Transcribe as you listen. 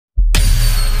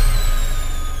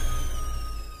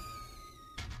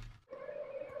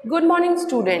Good morning,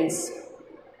 students.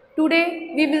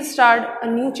 Today we will start a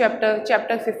new chapter,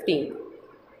 chapter 15.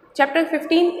 Chapter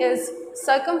 15 is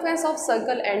circumference of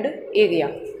circle and area.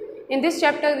 In this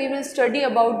chapter we will study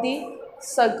about the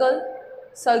circle,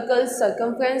 circle's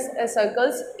circumference, a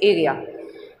circle's area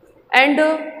and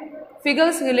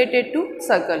figures related to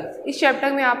circle. इस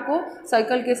chapter में आपको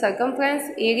circle के circumference,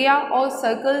 area और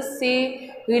circle से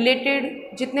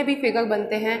related जितने भी figure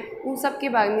बनते हैं उन सब के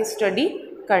बारे में स्टडी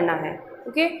करना है.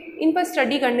 ओके इन पर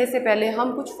स्टडी करने से पहले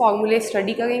हम कुछ फॉर्मूले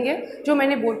स्टडी करेंगे जो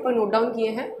मैंने बोर्ड पर नोट डाउन किए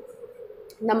हैं.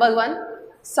 Number 1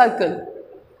 circle.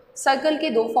 सर्कल के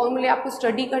दो फॉर्मूले आपको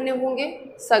स्टडी करने होंगे,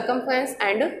 सर्कमफ्रेंस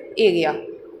एंड एरिया.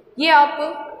 ये आप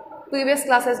प्रीवियस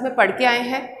क्लासेस में पढ़ के आए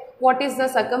हैं. What is the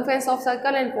circumference of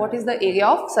circle and what is the area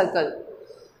of circle?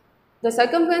 The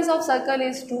circumference of circle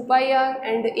is 2 pi r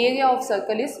and the area of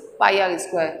circle is pi r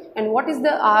square. And what is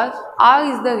the r? R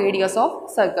is the radius of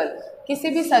circle. किसी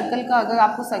भी circle का अगर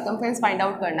आपको circumference find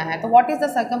out करना है तो what is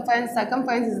the circumference?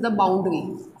 Circumference is the boundary.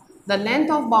 The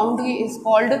length of boundary is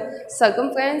called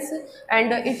circumference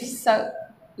and if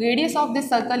radius of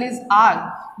this circle is r,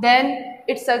 then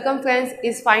its circumference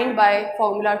is found by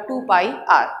formula 2 pi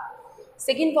r.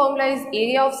 Second formula is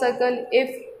area of circle.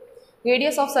 If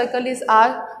radius of circle is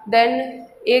r, then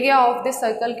area of this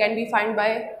circle can be found by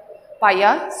pi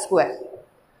r square.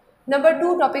 Number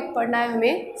 2 topic पढ़ना है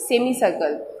हमें semi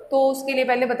circle. तो उसके लिए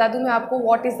पहले बता दूं मैं आपको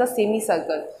what is the semi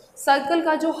circle. Circle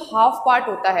का जो हाफ पार्ट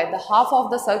होता है, the half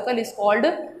of the circle is called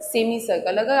semi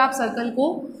circle. अगर आप सर्कल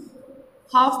को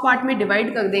हाफ पार्ट में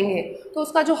डिवाइड कर देंगे तो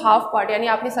उसका जो हाफ पार्ट यानी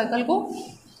आपने सर्कल को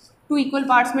 2 इक्वल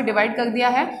पार्ट्स में डिवाइड कर दिया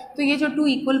है तो ये जो 2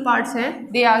 इक्वल पार्ट्स हैं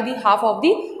they are the half of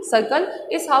the circle.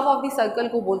 इस हाफ ऑफ दी सर्कल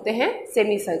को बोलते हैं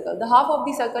semi circle. The half of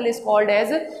the circle is called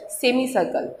as semi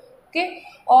circle. Okay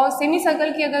और सेमी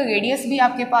सर्कल की अगर रेडियस भी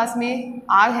आपके पास में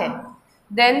आर है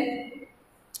then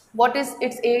what is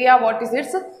it's area, what is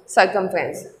it's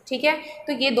circumference. ठीक है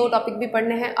तो ये दो टॉपिक भी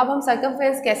पढ़ने हैं. अब हम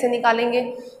सर्कमफ्रेंस कैसे निकालेंगे.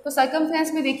 तो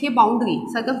सर्कमफ्रेंस में देखिए बाउंड्री.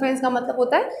 सर्कमफ्रेंस का मतलब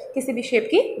होता है किसी भी शेप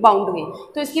की बाउंड्री.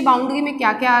 तो इसकी बाउंड्री में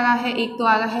क्या क्या आ रहा है. एक तो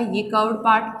आ रहा है ये कर्व्ड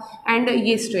पार्ट एंड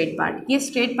ये स्ट्रेट पार्ट. ये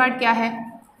स्ट्रेट पार्ट क्या है,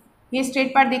 ये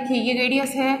स्ट्रेट पार्ट देखिए ये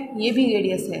रेडियस है, ये भी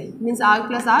रेडियस है, means r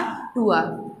plus r 2r.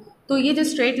 तो ये जो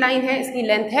स्ट्रेट लाइन है इसकी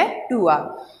लेंथ है 2r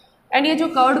एंड ये जो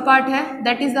कर्व्ड पार्ट है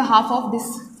that is the half of this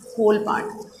whole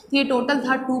part. ये टोटल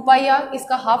था 2 पाई आर.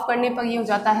 इसका हाफ करने पर ये हो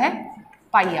जाता है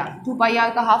पाई आर. 2 पाई आर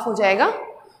का हाफ हो जाएगा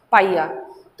पाई आर.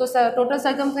 तो टोटल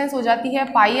सर्कमफ्रेंस हो जाती है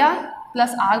पाई are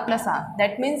plus are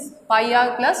that means pi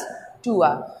are plus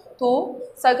 2r. तो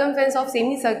circumference of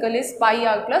semi circle is pi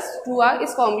are plus 2r.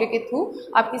 इस फॉर्मूले के थ्रू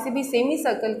आप किसी भी सेमी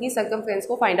सर्कल की सर्कमफ्रेंस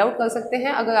को फाइंड आउट कर सकते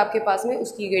हैं अगर आपके पास में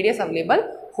उसकी रेडियस अवेलेबल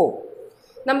हो.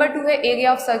 नंबर 2 है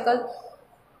एरिया ऑफ सर्कल.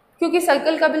 क्योंकि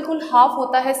सर्कल का बिल्कुल हाफ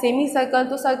होता है सेमी सर्कल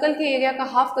तो सर्कल के एरिया का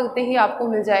हाफ करते ही आपको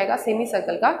मिल जाएगा सेमी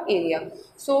सर्कल का area.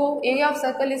 So area of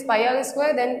circle is pi are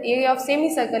square then area of semi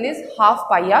circle is half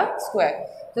pi are square.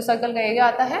 जो सर्कल का एरिया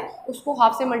आता है उसको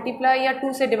हाफ से मल्टीप्लाई या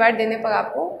 2 से डिवाइड देने पर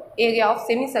आपको एरिया ऑफ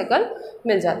सेमी सर्कल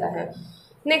मिल जाता है.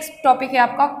 नेक्स्ट टॉपिक है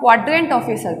आपका क्वाड्रेंट ऑफ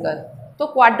ए सर्कल.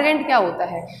 तो क्वाड्रेंट क्या होता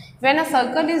है. When a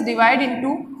circle is divide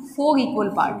into 4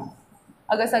 equal part.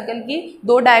 अगर सर्कल की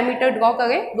 2 डायमीटर ड्रॉ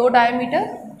करें, 2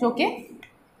 डायमीटर जो कि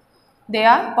they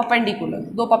are perpendicular,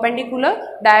 2 perpendicular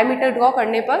diameter draw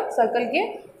करने पर सर्कल के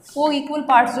 4 इक्वल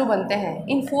पार्ट्स जो बनते हैं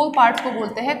इन 4 पार्ट्स को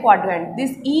बोलते हैं quadrant.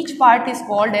 This each part is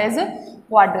called as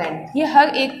quadrant. ये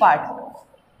हर एक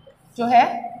पार्ट जो है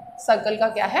सर्कल का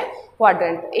क्या है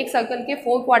क्वाड्रेंट. एक सर्कल के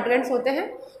 4 क्वाड्रेंट्स होते हैं.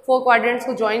 4 क्वाड्रेंट्स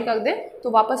को ज्वाइन कर दें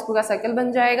तो वापस पूरा सर्कल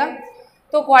बन जाएगा.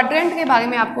 तो क्वाड्रेंट के बारे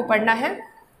में आपको पढ़ना है.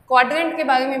 क्वाड्रेंट के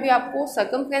बारे में भी आपको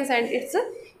सर्कमफ्रेंस एंड इट्स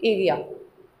एरिया.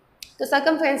 तो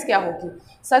सर्कमफ्रेंस क्या होगी.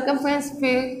 सर्कमफ्रेंस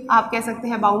फिर आप कह सकते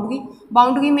हैं बाउंड्री.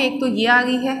 बाउंड्री में एक तो ये आ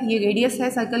रही है, ये रेडियस है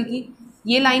सर्कल की,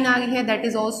 ये लाइन आ रही है that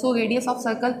is also radius of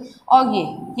circle. और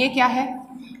ये क्या है,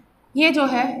 ये जो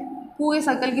है पूरे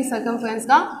सर्कल की सर्कमफ्रेंस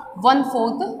का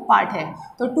 1/4 पार्ट है.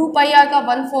 तो 2 पाई आर का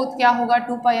 1/4 क्या होगा.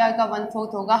 2 पाई आर का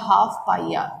 1/4 होगा हाफ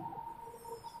पाई आर.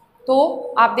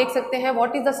 तो आप देख सकते हैं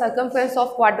what is the circumference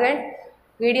of quadrant.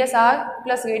 Radius are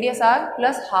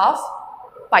plus half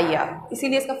pi are.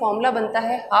 इसीलिए इसका फॉर्मूला बनता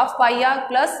है half pi are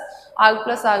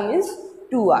plus are means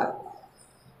 2r.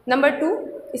 Number 2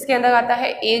 इसके अंदर आता है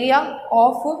area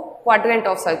of quadrant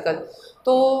of circle.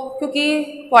 तो क्योंकि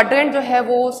क्वाड्रेंट जो है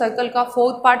वो सर्कल का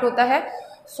 4th पार्ट होता है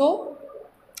सो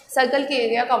सर्कल के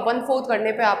एरिया का 1/4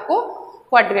 करने पे आपको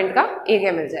क्वाड्रेंट का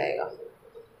एरिया मिल जाएगा.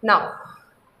 नाउ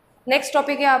नेक्स्ट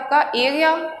टॉपिक है आपका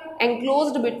एरिया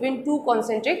एंक्लोज्ड बिटवीन 2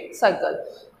 कॉन्सेंट्रिक सर्कल.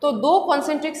 तो 2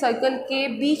 कॉन्सेंट्रिक सर्कल के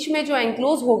बीच में जो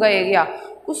एंक्लोज होगा एरिया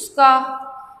उसका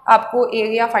आपको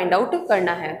एरिया फाइंड आउट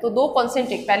करना है. तो 2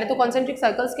 कॉन्सेंट्रिक, पहले तो कॉन्सेंट्रिक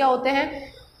सर्कल्स क्या होते हैं.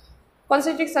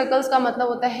 कॉन्सेंट्रिक सर्कल्स का मतलब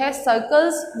होता है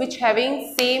circles which having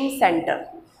same centre.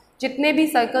 जितने भी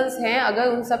सर्कल्स हैं अगर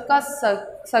उन सबका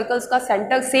सर्कल्स का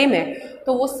सेंटर सेम है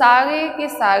तो वो सारे के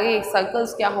सारे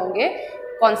सर्कल्स क्या होंगे,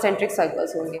 कॉन्सेंट्रिक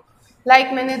सर्कल्स होंगे।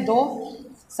 लाइक मैंने 2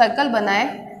 सर्कल बनाए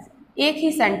एक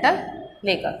ही सेंटर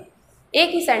लेकर, एक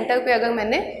ही सेंटर पे अगर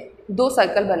मैंने 2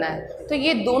 सर्कल बनाए तो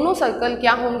ये दोनों सर्कल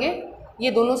क्या होंगे,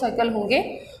 ये दोनों सर्कल होंगे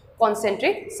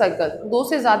कॉन्सेंट्रिक सर्कल। 2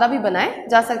 से ज़्यादा भी बनाए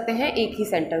जा सकते हैं एक ही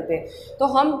सेंटर पे। तो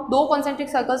हम 2 कॉन्सेंट्रिक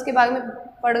सर्कल्स के बारे में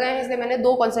पढ़ गए हैं, इसलिए मैंने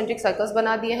 2 कॉन्सेंट्रिक सर्कल्स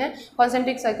बना दिए हैं।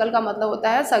 कॉन्सेंट्रिक सर्कल का मतलब होता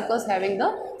है circles having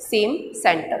the same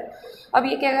centre. अब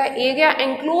ये कह रहा है area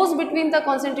enclose between the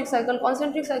concentric circle,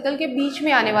 concentric circle के बीच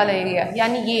में आने वाला एरिया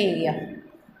यानी ये एरिया,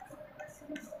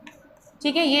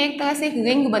 ठीक है। ये एक तरह से एक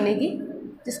रिंग बनेगी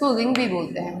जिसको रिंग भी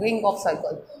बोलते हैं, रिंग ऑफ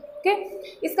सर्कल। ओके,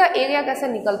 इसका एरिया कैसे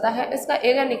निकलता है, इसका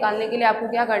एरिया निकालने के लिए आपको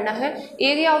क्या करना है,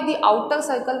 area of the outer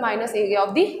circle minus area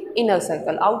of the inner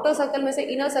circle. Outer circle में से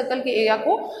इनर सर्कल के एरिया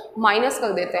को माइनस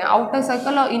कर देते हैं। आउटर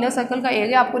सर्कल और इनर सर्कल का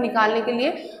एरिया आपको निकालने के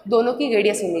लिए दोनों की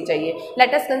रेडियस होनी चाहिए।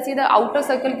 Let us consider outer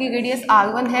circle की रेडियस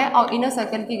r1 है और इनर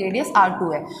सर्कल की रेडियस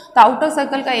r2 है। तो आउटर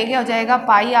सर्कल का एरिया हो जाएगा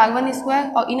पाई r1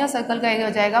 स्क्वायर और इनर सर्कल का एरिया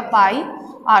हो जाएगा पाई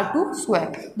r2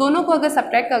 स्क्वायर। दोनों को अगर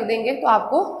सब्ट्रैक्ट कर देंगे तो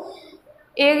आपको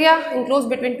area enclose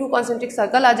between 2 concentric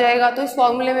circle आ जाएगा। तो इस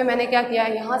फॉर्मूले में मैंने क्या किया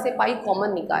है, यहाँ से पाई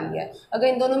कॉमन निकाल लिया है। अगर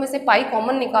इन दोनों में से पाई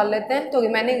कॉमन निकाल लेते हैं तो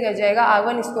रिमेनिंग रह जाएगा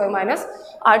r1 square minus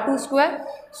r2 square.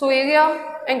 So area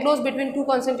enclose between 2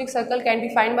 concentric circle can be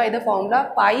find by the formula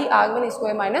pi r1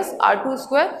 square minus r2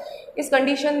 square. इस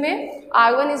कंडीशन में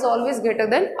r1 is always greater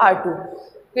than r2।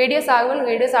 Radius r1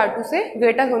 radius r2 से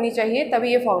greater होनी चाहिए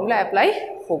तभी ये formula apply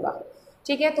होगा,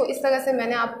 ठीक है। तो इस तरह से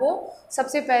मैंने आपको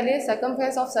सबसे पहले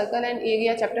circumference of circle and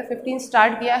area chapter 15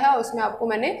 start किया है और उसमें आपको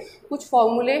मैंने कुछ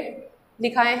फॉर्मूले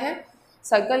दिखाए हैं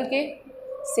सर्कल के,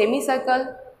 semi circle,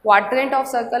 quadrant of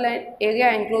circle and area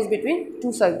enclose between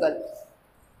 2 circle.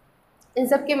 इन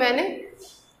सब के मैंने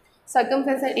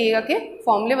सर्कमफ्रेंस एंड एरिया के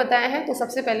फॉर्मूले बताए हैं। तो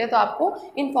सबसे पहले तो आपको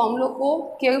इन फॉर्मूलों को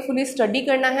केयरफुली स्टडी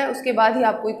करना है, उसके बाद ही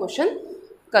आप कोई क्वेश्चन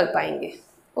कर पाएंगे।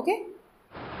 Okay,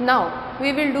 now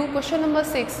we will do question number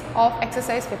 6 of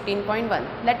exercise 15.1.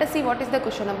 Let us see what is the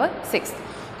question number 6.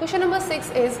 Question number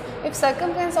 6 is, if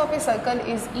circumference of a circle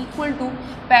is equal to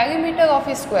perimeter of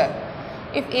a square,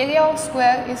 if area of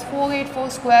square is 484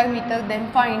 square meter, then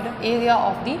find area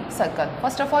of the circle.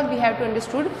 First of all we have to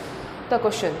understood the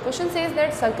question. Question says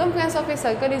that circumference of a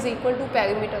circle is equal to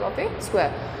perimeter of a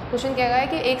square. Question कह रहा है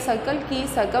कि एक circle की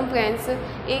circumference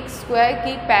एक square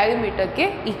की perimeter के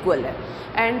equal है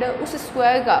एंड उस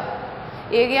स्क्वायर का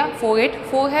एरिया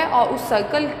 484 है और उस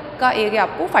सर्कल का एरिया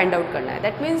आपको फाइंड आउट करना है।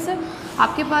 दैट मीन्स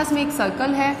आपके पास में एक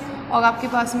सर्कल है और आपके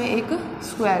पास में एक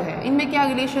स्क्वायर है। इनमें क्या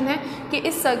रिलेशन है कि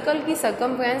इस सर्कल की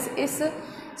सर्कमफ्रेंस इस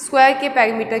स्क्वायर के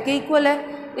पेरीमीटर के इक्वल है,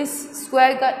 इस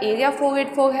स्क्वायर का एरिया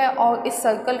 484 है और इस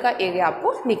सर्कल का एरिया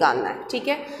आपको निकालना है, ठीक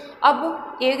है।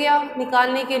 अब एरिया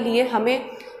निकालने के लिए हमें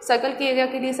सर्कल के एरिया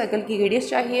के लिए सर्कल की रेडियस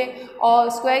चाहिए और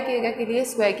स्क्वायर के एरिया के लिए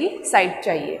स्क्वायर की साइड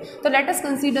चाहिए। तो let us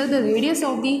consider the radius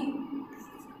of the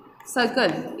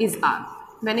circle is r।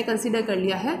 मैंने कंसीडर कर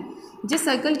लिया है, जिस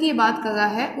सर्कल की ये बात कर रहा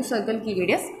है उस सर्कल की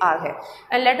रेडियस r है।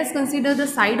 And let us consider the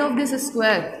side of this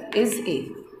square is a।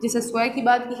 जिस स्क्वायर की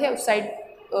बात की है उस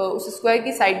स्क्वायर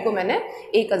की साइड को मैंने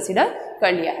a कंसीडर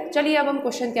कर लिया है। चलिए अब हम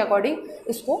क्वेश्चन के अकॉर्डिंग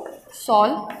इसको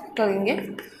सॉल्व करेंगे।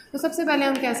 तो सबसे पहले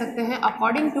हम कह सकते हैं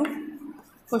अकॉर्डिंग टू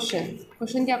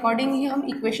क्वेश्चन के अकॉर्डिंग ही हम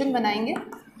इक्वेशन बनाएंगे।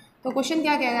 तो क्वेश्चन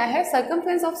क्या कह रहा है,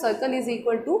 circumference of circle is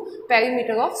equal to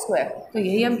perimeter of square. तो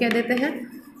यही हम कह देते हैं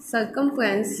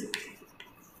circumference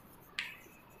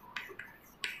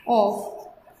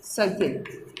of circle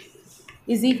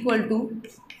is equal to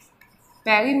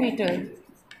perimeter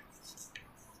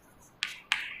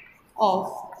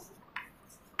of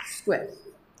square.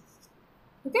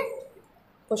 Okay,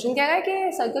 question क्या है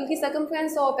कि सर्कल की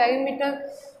सर्कमफ्रेंस और पेरीमीटर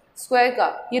स्क्वायर का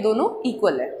ये दोनों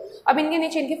इक्वल है। अब इनके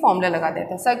नीचे इनके फॉर्मूला लगा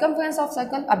देते हैं। सर्कमफ्रेंस ऑफ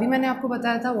सर्कल अभी मैंने आपको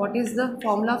बताया था what is the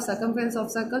formula of circumference of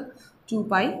circle, 2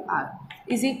 pi r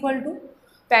is equal to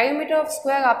perimeter of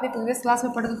square आपने प्रीवियस क्लास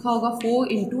में पढ़ रखा होगा 4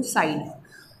 इंटू साइड।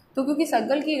 तो क्योंकि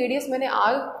सर्कल की रेडियस मैंने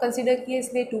r कंसीडर की है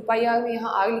इसलिए 2 पाई r में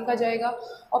यहाँ r लिखा जाएगा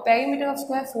और perimeter of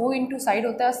square 4 into side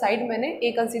होता है, साइड मैंने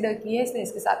a कंसीडर की है इसलिए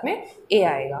इसके साथ में a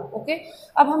आएगा। ओके,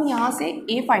 अब हम यहाँ से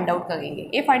a फाइंड आउट करेंगे।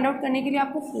 a फाइंड आउट करने के लिए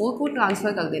आपको 4 को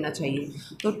ट्रांसफ़र कर देना चाहिए।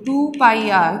 तो 2 पाई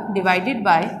r डिवाइडेड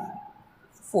बाय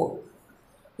 4,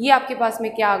 ये आपके पास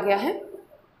में क्या आ गया है,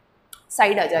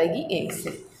 साइड आ जाएगी a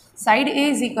से। Side a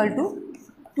is equal to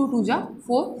 2 2 जा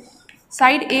 4,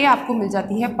 साइड a आपको मिल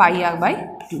जाती है पाई r बाई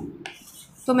 2।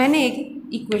 तो मैंने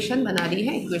एक इक्वेशन बना ली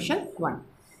है, इक्वेशन 1।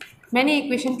 मैंने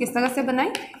इक्वेशन किस तरह से बनाई,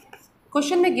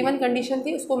 क्वेश्चन में गिवन कंडीशन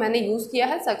थी, उसको मैंने यूज़ किया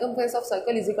है। Circumference of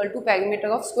circle is equal to perimeter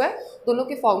of square, दोनों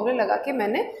के फॉर्मूले लगा के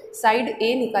मैंने साइड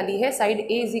ए निकाली है। Side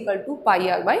A is equal to pi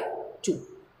R by 2।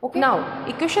 Okay, now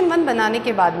equation 1 बनाने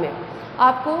के बाद में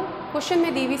आपको क्वेश्चन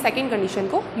में दी हुई सेकंड कंडीशन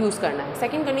को यूज़ करना है।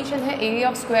 सेकंड कंडीशन है area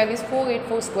of square is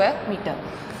 484 square metre.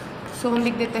 सो हम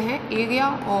लिख देते हैं area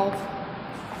of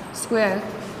square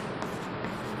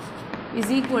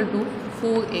is equal to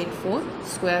 484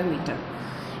 square metre.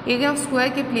 Area of square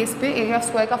के प्लेस पे एरिया ऑफ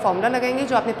स्क्वायर का फॉर्मूला लगाएंगे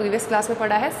जो आपने प्रीवियस क्लास में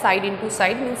पढ़ा है, side into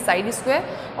side means side square,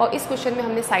 और इस क्वेश्चन में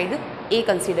हमने साइड ए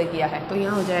कंसीडर किया है, तो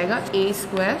यहाँ हो जाएगा ए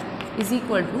square is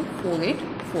equal to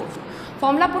 484।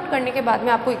 Formula put करने के बाद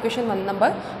में आपको इक्वेशन 1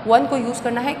 नंबर 1 को यूज़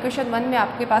करना है। इक्वेशन 1 में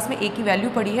आपके पास में ए की वैल्यू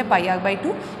पड़ी है पाई आर बाई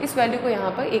 2, इस वैल्यू को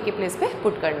यहाँ पर ए के प्लेस पे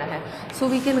पुट करना है। So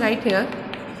we can write hair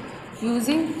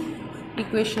using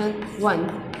equation 1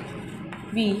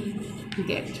 we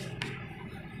get,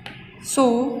 सो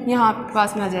यहाँ आपके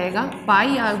पास में आ जाएगा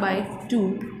पाई R by 2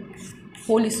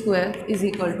 whole square is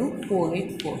equal to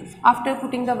 484। After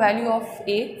putting the value of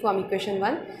A from equation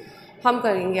 1 हम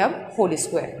करेंगे अब whole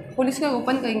square. Whole square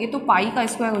open करेंगे तो पाई का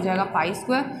स्क्वायर हो जाएगा पाई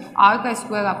स्क्वायर, आर का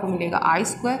स्क्वायर आपको मिलेगा आर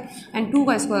स्क्वायर एंड 2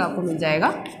 का स्क्वायर आपको मिल जाएगा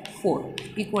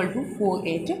 4 equal to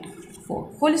 484।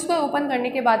 Whole square open करने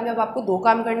के बाद में अब आपको दो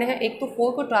काम करने हैं। एक तो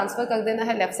 4 को ट्रांसफर कर देना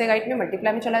है लेफ्ट से राइट में,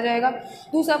 मल्टीप्लाई में चला जाएगा।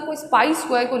 दूसरा आपको इस पाई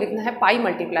स्क्वायर को लिखना है पाई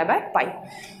मल्टीप्लाई बाय पाई।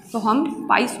 तो हम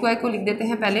पाई स्क्वायर को लिख देते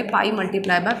हैं पहले पाई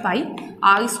multiply by pi,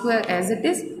 are square as it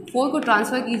is. 4 को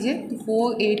ट्रांसफर कीजिए तो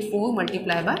 484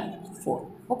 मल्टीप्लाई बाय 4।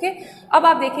 ओके, अब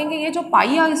आप देखेंगे ये जो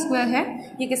पाई आर स्क्वायर है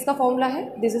ये किसका फॉर्मूला है?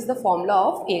 This is the formula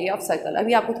of area of circle.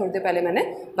 अभी आपको थोड़ी देर पहले मैंने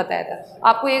बताया था।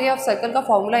 आपको एरिया ऑफ सर्कल का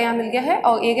फॉर्मूला यहाँ मिल गया है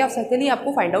और एरिया ऑफ सर्कल ही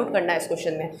आपको फाइंड आउट करना है इस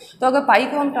क्वेश्चन में। तो अगर पाई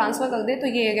को हम ट्रांसफर कर दें तो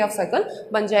ये एरिया ऑफ सर्कल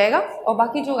बन जाएगा और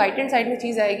बाकी जो राइट हैंड साइड में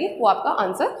चीज़ आएगी वो आपका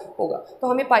आंसर होगा। तो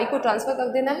हमें पाई को ट्रांसफर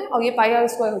कर देना है और ये पाई आर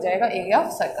स्क्वायर हो जाएगा एरिया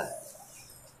ऑफ सर्कल।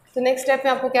 तो नेक्स्ट स्टेप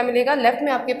में आपको क्या मिलेगा? लेफ्ट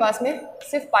में आपके पास में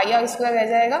सिर्फ पाई आर स्क्वायर रह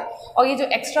जाएगा और ये जो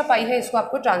एक्स्ट्रा पाई है इसको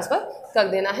आपको ट्रांसफर कर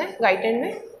देना है राइट हैंड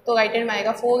में। तो राइट हैंड में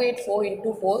आएगा 484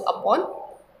 इंटू 4 अपॉन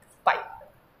पाई।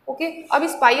 ओके, अब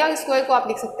इस पाई आर स्क्वायर को आप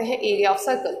लिख सकते हैं एरिया ऑफ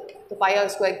सर्कल। तो पाई आर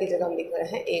स्क्वायर की जगह हम लिख रहे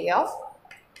हैं area of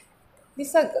the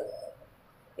circle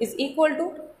is equal to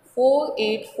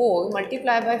 484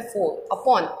 multiply by 4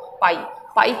 upon pi.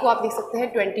 पाई को आप लिख सकते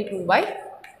हैं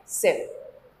 22/7।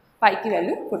 पाई की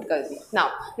वैल्यू पुट कर दी। नाउ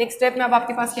नेक्स्ट स्टेप में अब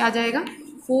आपके पास क्या आ जाएगा?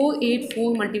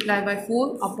 484 मल्टीप्लाई बाय 4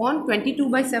 अपॉन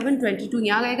 22/7। 22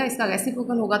 यहाँ रहेगा, इसका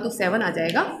रेसिप्रोकल होगा तो 7 आ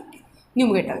जाएगा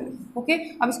न्यूमरेटर में। ओके,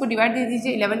 अब इसको डिवाइड दे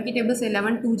दीजिए 11 की टेबल से।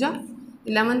 11 2 जा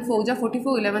 11 4 जा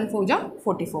 44, 11 4 जा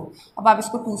 44। अब आप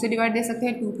इसको 2 से डिवाइड दे सकते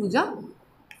हैं, 2 2 जा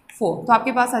 4। तो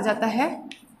आपके पास आ जाता है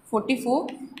 44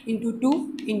 इंटू 2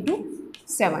 इंटू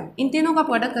 7। इन तीनों का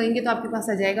प्रोडक्ट करेंगे तो आपके पास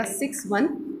आ जाएगा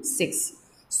 616।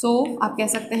 सो आप कह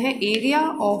सकते हैं area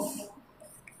of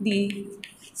the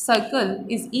circle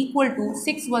is equal to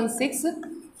 616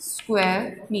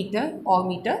 square metre और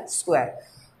मीटर स्क्वायर।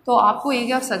 तो आपको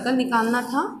एरिया ऑफ सर्कल निकालना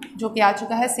था जो कि आ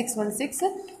चुका है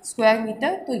 616 स्क्वायर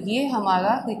मीटर। तो ये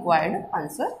हमारा रिक्वायर्ड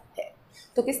आंसर है।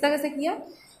 तो किस तरह से किया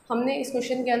हमने? इस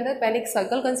क्वेश्चन के अंदर पहले एक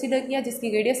सर्कल कंसीडर किया जिसकी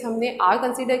रेडियस हमने आर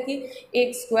कंसीडर की,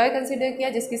 एक स्क्वायर कंसीडर किया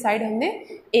जिसकी साइड हमने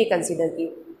ए कंसीडर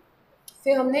की।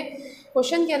 फिर हमने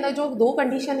क्वेश्चन के अंदर जो दो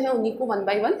कंडीशन है उन्हीं को 1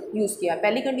 बाय 1 यूज़ किया।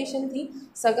 पहली कंडीशन थी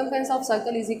circumference of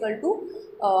circle is equal to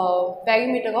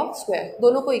perimeter of square.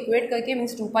 दोनों को इक्वेट करके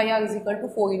means 2 pi are is equal to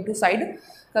 4 into side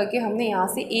करके हमने यहाँ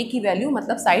से ए की वैल्यू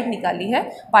मतलब साइड निकाली है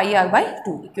पाई आर बाई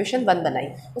 2। इक्वेशन 1 बनाई।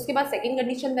 उसके बाद सेकंड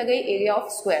कंडीशन लगाई area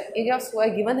of square. Area of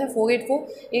square given है 484।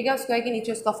 एरिया ऑफ स्क्वायर के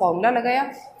नीचे उसका फॉर्मूला लगाया।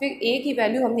 फिर ए की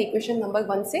वैल्यू हमने इक्वेशन नंबर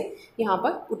 1 से यहाँ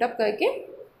पर पुटअप करके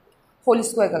होल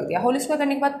स्क्वायर कर दिया। होल स्क्वायर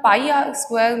करने के बाद पाई आर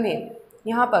स्क्वायर में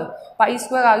यहाँ पर पाई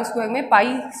स्क्वायर आर स्क्वायर में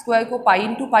पाई स्क्वायर को पाई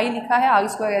इंटू पाई लिखा है, are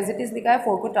square as it is लिखा है,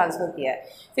 4 को ट्रांसफर किया है।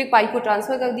 फिर पाई को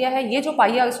ट्रांसफर कर दिया है। ये जो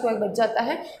पाई आर स्क्वायर बच जाता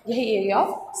है यही एरिया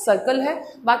ऑफ सर्कल है।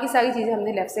 बाकी सारी चीज़ें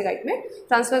हमने लेफ्ट से राइट में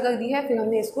ट्रांसफ़र कर दी है। फिर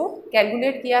हमने इसको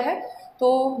कैलकुलेट किया है तो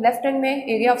लेफ्ट हैंड में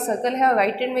एरिया ऑफ सर्कल है और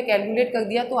राइट हैंड में कैलकुलेट कर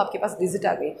दिया तो आपके पास डिजिट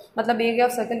आ गई। मतलब एरिया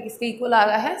ऑफ सर्कल किसके इक्वल आ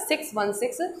रहा है?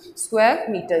 616 स्क्वायर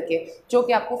मीटर के, जो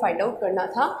कि आपको फाइंड आउट करना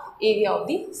था एरिया ऑफ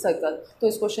दी सर्कल। तो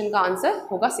इस क्वेश्चन का आंसर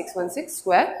होगा 616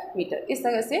 स्क्वायर मीटर। इस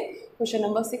तरह से क्वेश्चन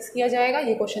नंबर 6 किया जाएगा।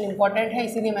 ये क्वेश्चन इंपॉर्टेंट है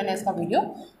इसीलिए मैंने इसका वीडियो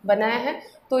बनाया है।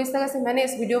 तो इस तरह से मैंने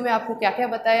इस वीडियो में आपको क्या क्या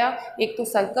बताया, एक तो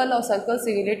सर्कल और सर्कल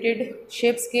से रिलेटेड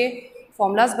शेप्स के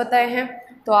फॉर्मूलाज बताए हैं।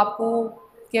 तो आपको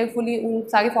केयरफुली उन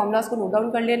सारे फॉर्मूलाज को नोट डाउन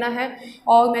कर लेना है।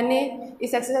 और मैंने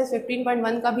इस एक्सरसाइज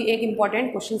 15.1 का भी एक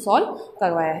इम्पॉर्टेंट क्वेश्चन सॉल्व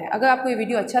करवाया है। अगर आपको ये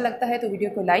वीडियो अच्छा लगता है तो वीडियो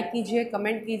को लाइक कीजिए,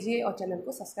 कमेंट कीजिए और चैनल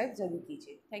को सब्सक्राइब जरूर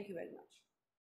कीजिए। Thank you very much.